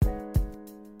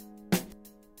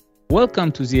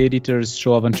Welcome to the Editor's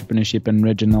Show of Entrepreneurship and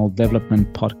Regional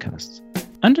Development podcast.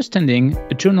 Understanding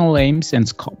a journal aims and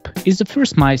scope is the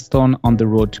first milestone on the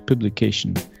road to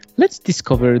publication. Let's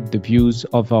discover the views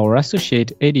of our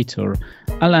associate editor,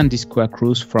 Alan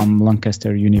Discoa-Cruz from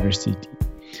Lancaster University.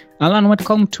 Alan,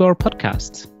 welcome to our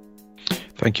podcast.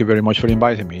 Thank you very much for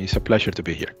inviting me. It's a pleasure to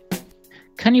be here.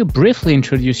 Can you briefly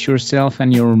introduce yourself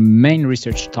and your main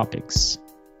research topics?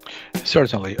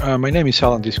 Certainly. My name is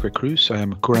Alan Discoa-Cruz. I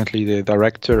am currently the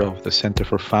director of the Center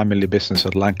for Family Business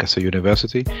at Lancaster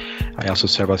University. I also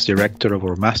serve as director of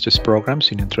our master's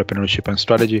programs in entrepreneurship and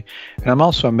strategy, and I'm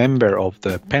also a member of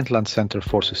the Pentland Center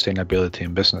for Sustainability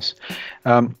in Business.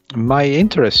 My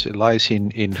interest lies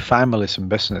in families and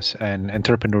business and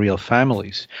entrepreneurial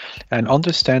families, and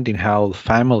understanding how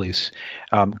families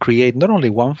create not only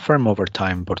one firm over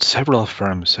time, but several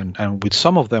firms, and with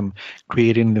some of them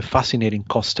creating the fascinating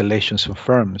constellations of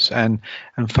firms and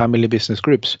family business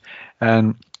groups.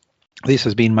 And this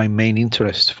has been my main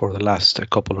interest for the last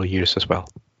couple of years as well.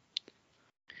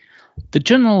 The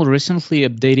journal recently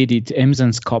updated its aims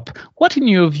and scope. What, in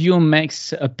your view,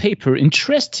 makes a paper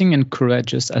interesting and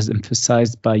courageous as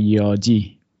emphasized by ERD?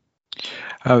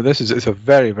 This is a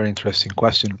very, very interesting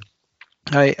question.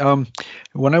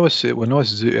 When I was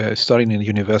studying in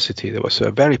university, there was a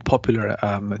very popular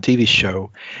TV show,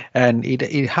 and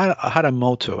it had a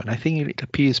motto, and I think it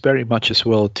appeals very much as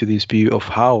well to this view of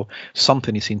how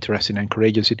something is interesting and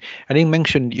courageous. And it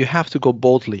mentioned you have to go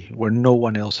boldly where no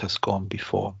one else has gone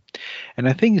before. And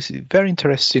I think it's very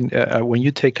interesting when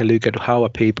you take a look at how a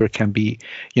paper can be,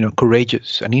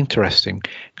 courageous and interesting,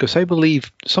 because I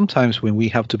believe sometimes when we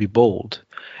have to be bold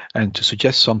and to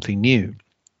suggest something new,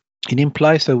 it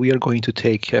implies that we are going to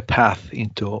take a path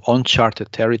into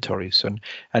uncharted territories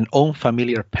and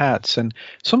unfamiliar paths. And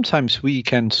sometimes we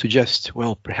can suggest,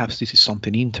 well, perhaps this is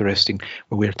something interesting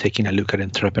when we are taking a look at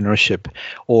entrepreneurship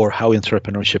or how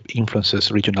entrepreneurship influences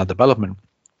regional development.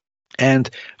 And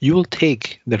you will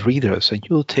take the readers and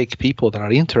you will take people that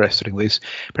are interested in this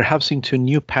perhaps into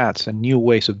new paths and new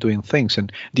ways of doing things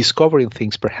and discovering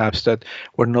things perhaps that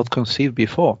were not conceived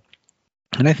before.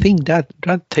 And I think that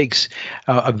takes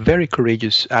a very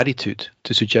courageous attitude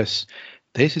to suggest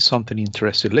this is something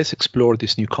interesting. Let's explore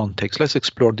this new context. Let's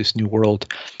explore this new world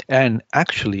and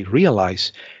actually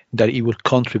realize that it will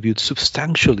contribute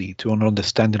substantially to an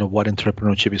understanding of what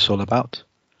entrepreneurship is all about.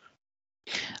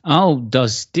 How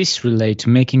does this relate to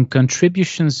making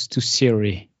contributions to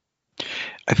theory?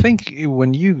 I think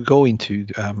when you go into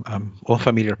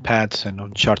unfamiliar paths and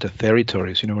uncharted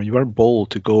territories, when you are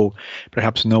bold to go,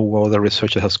 perhaps no other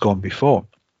researcher has gone before,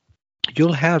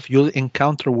 you'll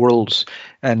encounter worlds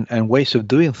and ways of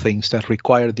doing things that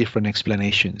require different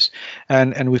explanations.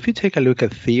 And if you take a look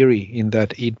at theory in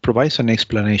that it provides an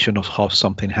explanation of how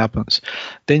something happens,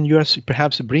 then you are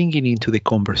perhaps bringing into the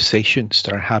conversations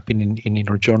that are happening in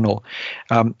your journal.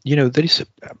 There is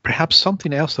perhaps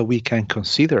something else that we can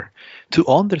consider to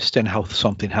understand how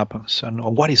something happens and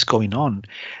what is going on.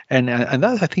 And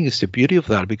that, I think, is the beauty of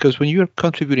that, because when you are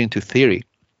contributing to theory,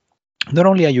 not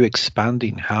only are you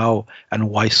expanding how and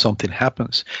why something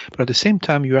happens, but at the same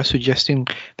time you are suggesting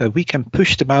that we can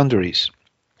push the boundaries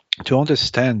to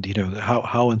understand,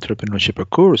 how entrepreneurship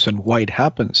occurs and why it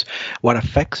happens, what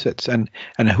affects it, and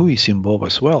who is involved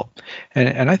as well.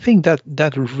 And I think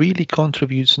that really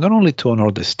contributes not only to an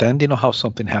understanding of how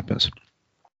something happens,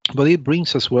 but it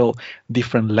brings as well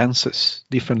different lenses,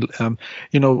 different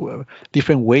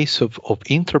ways of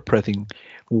interpreting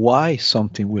why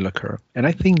something will occur. And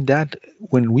I think that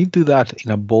when we do that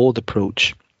in a bold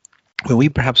approach, when we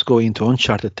perhaps go into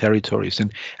uncharted territories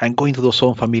and go into those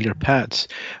unfamiliar paths,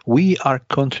 we are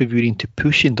contributing to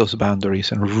pushing those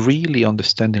boundaries and really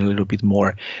understanding a little bit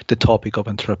more the topic of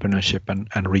entrepreneurship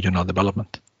and regional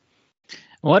development.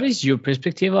 What is your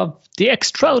perspective of the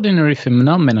extraordinary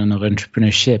phenomenon of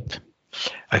entrepreneurship?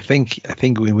 I think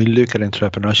when we look at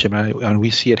entrepreneurship and we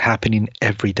see it happening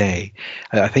every day,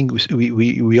 I think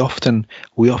we often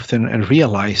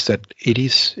realize that it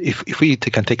is, if we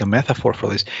can take a metaphor for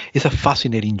this, it's a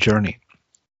fascinating journey.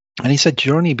 And it's a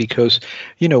journey because,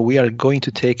 we are going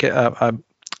to take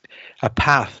a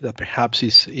path that perhaps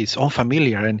is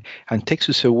unfamiliar and takes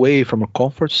us away from a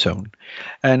comfort zone.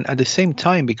 And at the same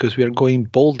time, because we are going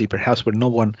boldly, perhaps where no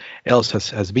one else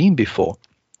has been before,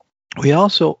 we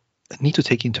also need to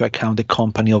take into account the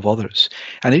company of others.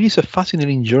 And it is a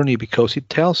fascinating journey because it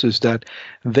tells us that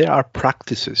there are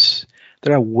practices,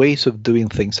 there are ways of doing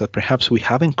things that perhaps we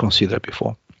haven't considered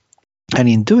before. And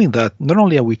in doing that, not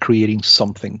only are we creating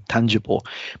something tangible,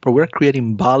 but we're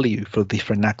creating value for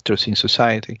different actors in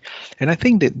society. And I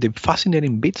think that the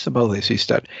fascinating bits about this is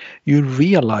that you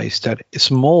realize that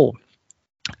small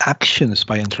actions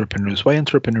by entrepreneurs, what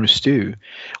entrepreneurs do,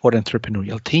 or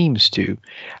entrepreneurial teams do,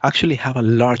 actually have a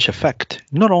large effect,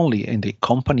 not only in the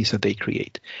companies that they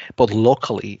create, but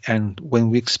locally. And when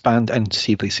we expand and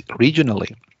see this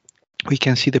regionally, we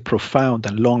can see the profound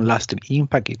and long-lasting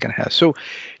impact it can have. So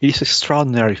it is an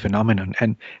extraordinary phenomenon.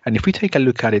 And if we take a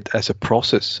look at it as a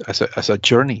process, as a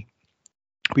journey,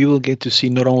 we will get to see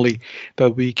not only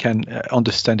that we can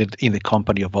understand it in the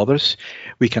company of others,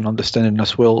 we can understand it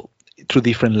as well through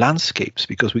different landscapes,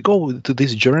 because we go to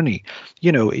this journey.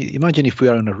 Imagine if we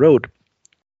are on a road,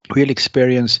 we'll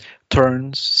experience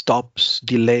turns, stops,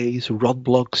 delays,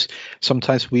 roadblocks.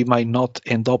 Sometimes we might not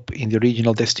end up in the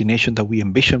original destination that we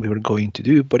envisioned we were going to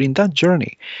do. But in that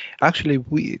journey, actually,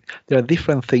 there are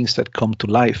different things that come to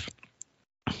life.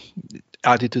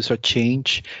 Attitudes are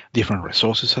changed, different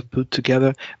resources are put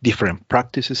together, different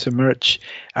practices emerge.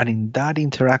 And in that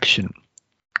interaction,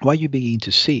 what you begin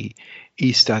to see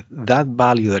is that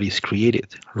value that is created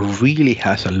really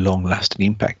has a long-lasting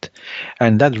impact.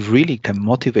 And that really can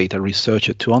motivate a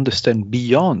researcher to understand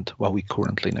beyond what we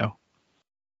currently know.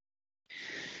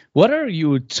 What are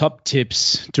your top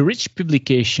tips to reach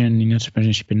publication in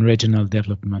entrepreneurship in regional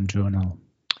development journal?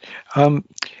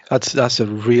 That's a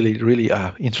really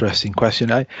interesting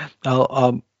question.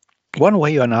 One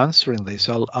way on answering this,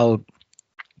 I'll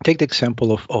take the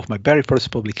example of my very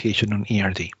first publication on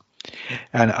ERD.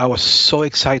 And I was so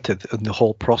excited in the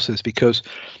whole process, because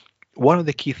one of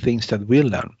the key things that we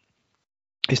learn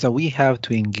is that we have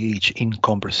to engage in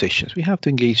conversations. We have to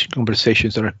engage in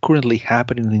conversations that are currently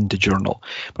happening in the journal,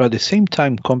 but at the same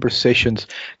time, conversations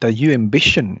that you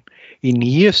envision in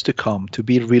years to come to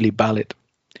be really valid.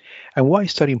 And why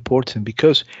is that important?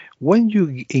 Because when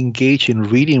you engage in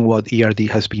reading what ERD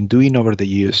has been doing over the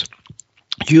years,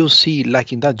 you'll see,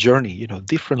 like in that journey,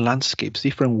 different landscapes,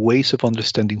 different ways of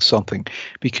understanding something,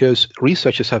 because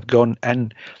researchers have gone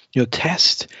and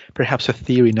test perhaps a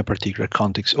theory in a particular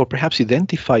context, or perhaps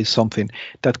identify something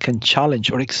that can challenge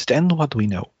or extend what we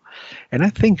know. And I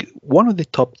think one of the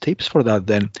top tips for that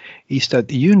then is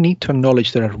that you need to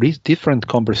acknowledge there are different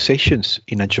conversations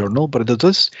in a journal, but that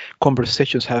those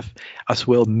conversations have as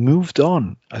well moved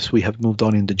on as we have moved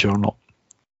on in the journal.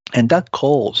 And that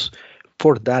calls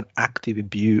for that active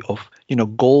view of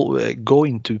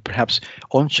going to perhaps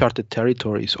uncharted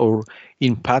territories or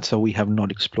in paths that we have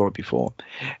not explored before.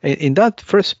 In that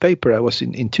first paper, I was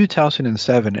in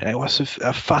 2007, and it was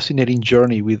a fascinating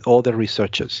journey with other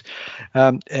researchers.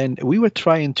 And we were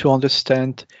trying to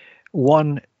understand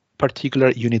one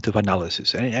particular unit of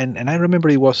analysis. And I remember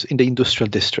it was in the industrial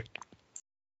district.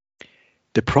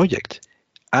 The project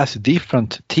asked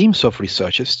different teams of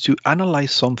researchers to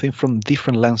analyze something from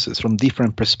different lenses, from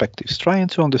different perspectives, trying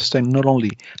to understand not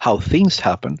only how things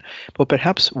happen, but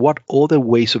perhaps what other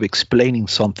ways of explaining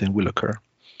something will occur.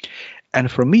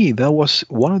 And for me, that was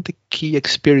one of the key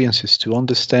experiences to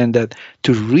understand that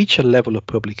to reach a level of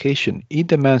publication, it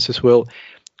demands as well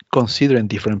considering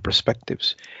different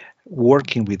perspectives,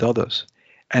 working with others,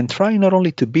 and trying not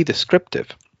only to be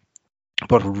descriptive,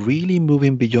 but really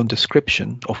moving beyond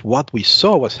description of what we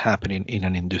saw was happening in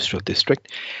an industrial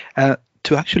district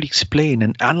to actually explain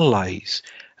and analyze,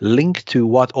 link to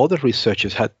what other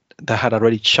researchers had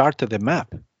already charted the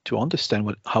map to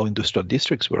understand how industrial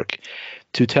districts work,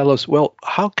 to tell us, well,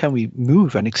 how can we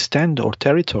move and extend our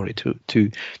territory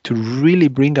to really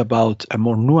bring about a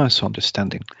more nuanced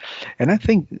understanding. And I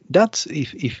think that's,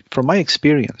 if from my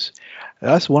experience,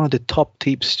 that's one of the top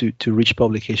tips to reach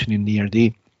publication in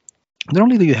ERD. Not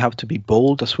only do you have to be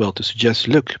bold as well to suggest,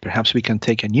 look, perhaps we can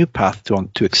take a new path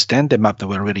to extend the map that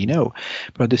we already know,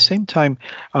 but at the same time,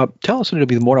 tell us a little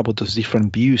bit more about those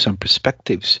different views and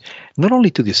perspectives, not only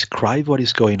to describe what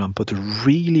is going on, but to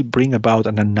really bring about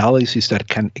an analysis that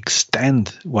can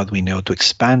extend what we know, to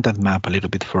expand that map a little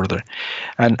bit further,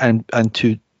 and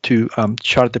to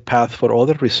chart the path for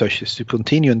other researchers to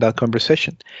continue in that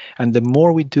conversation. And the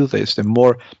more we do this, the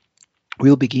more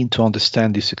we'll begin to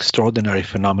understand this extraordinary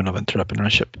phenomenon of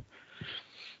entrepreneurship.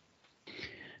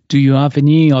 Do you have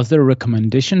any other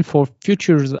recommendation for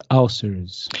future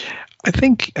authors? I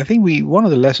think one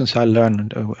of the lessons I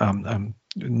learned,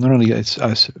 not only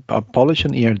as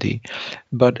publishing ERD,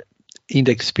 but in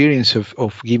the experience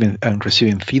of giving and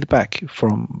receiving feedback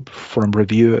from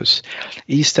reviewers,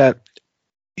 is that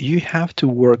you have to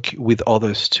work with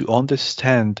others to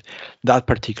understand that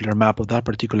particular map or that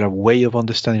particular way of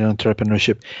understanding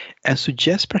entrepreneurship, and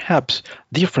suggest perhaps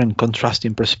different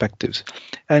contrasting perspectives,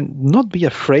 and not be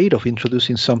afraid of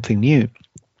introducing something new,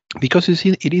 because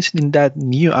it is in that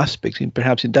new aspect,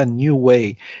 perhaps in that new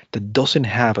way that doesn't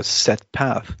have a set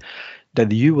path,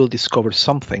 that you will discover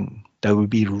something that will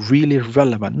be really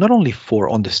relevant, not only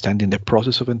for understanding the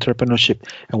process of entrepreneurship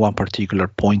in one particular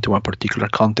point, one particular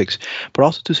context, but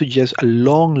also to suggest a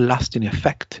long-lasting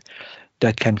effect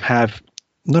that can have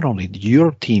not only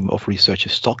your team of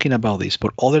researchers talking about this,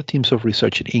 but other teams of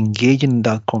researchers engaging in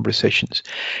that conversations.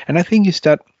 And I think it's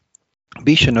that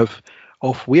vision of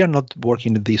we are not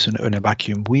working this in a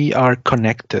vacuum. We are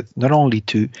connected not only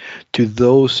to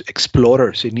those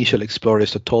explorers, initial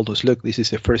explorers that told us, look, this is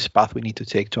the first path we need to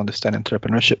take to understand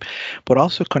entrepreneurship, but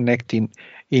also connecting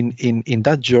in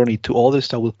that journey to others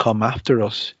that will come after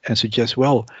us and suggest,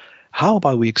 well, how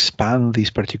about we expand this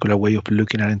particular way of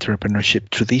looking at entrepreneurship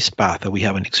through this path that we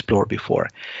haven't explored before?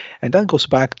 And that goes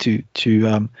back to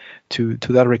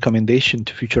that recommendation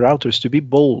to future authors to be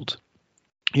bold,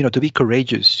 to be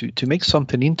courageous, to make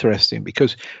something interesting,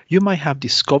 because you might have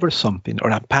discovered something or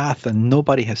a path that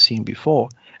nobody has seen before,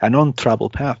 an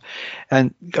untraveled path.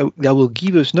 And that will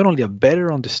give us not only a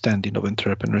better understanding of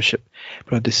entrepreneurship,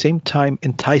 but at the same time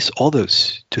entice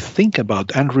others to think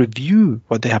about and review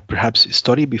what they have perhaps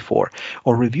studied before,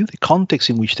 or review the context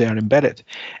in which they are embedded,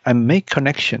 and make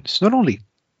connections, not only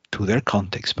to their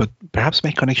context, but perhaps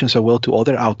make connections as well to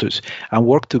other authors and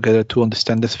work together to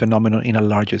understand this phenomenon in a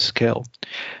larger scale.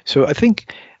 So I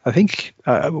think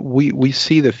we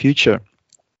see the future.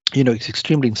 It's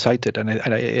extremely excited, and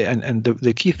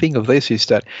the key thing of this is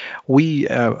that we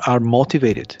are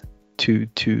motivated to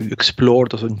explore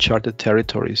those uncharted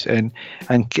territories and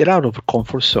get out of a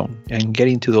comfort zone and get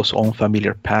into those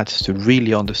unfamiliar paths to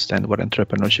really understand what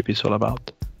entrepreneurship is all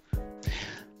about.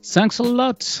 Thanks a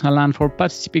lot, Alan, for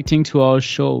participating to our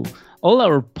show. All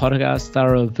our podcasts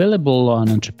are available on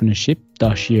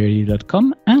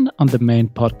entrepreneurship.gre.com and on the main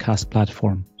podcast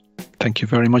platform. Thank you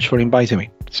very much for inviting me.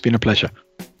 It's been a pleasure.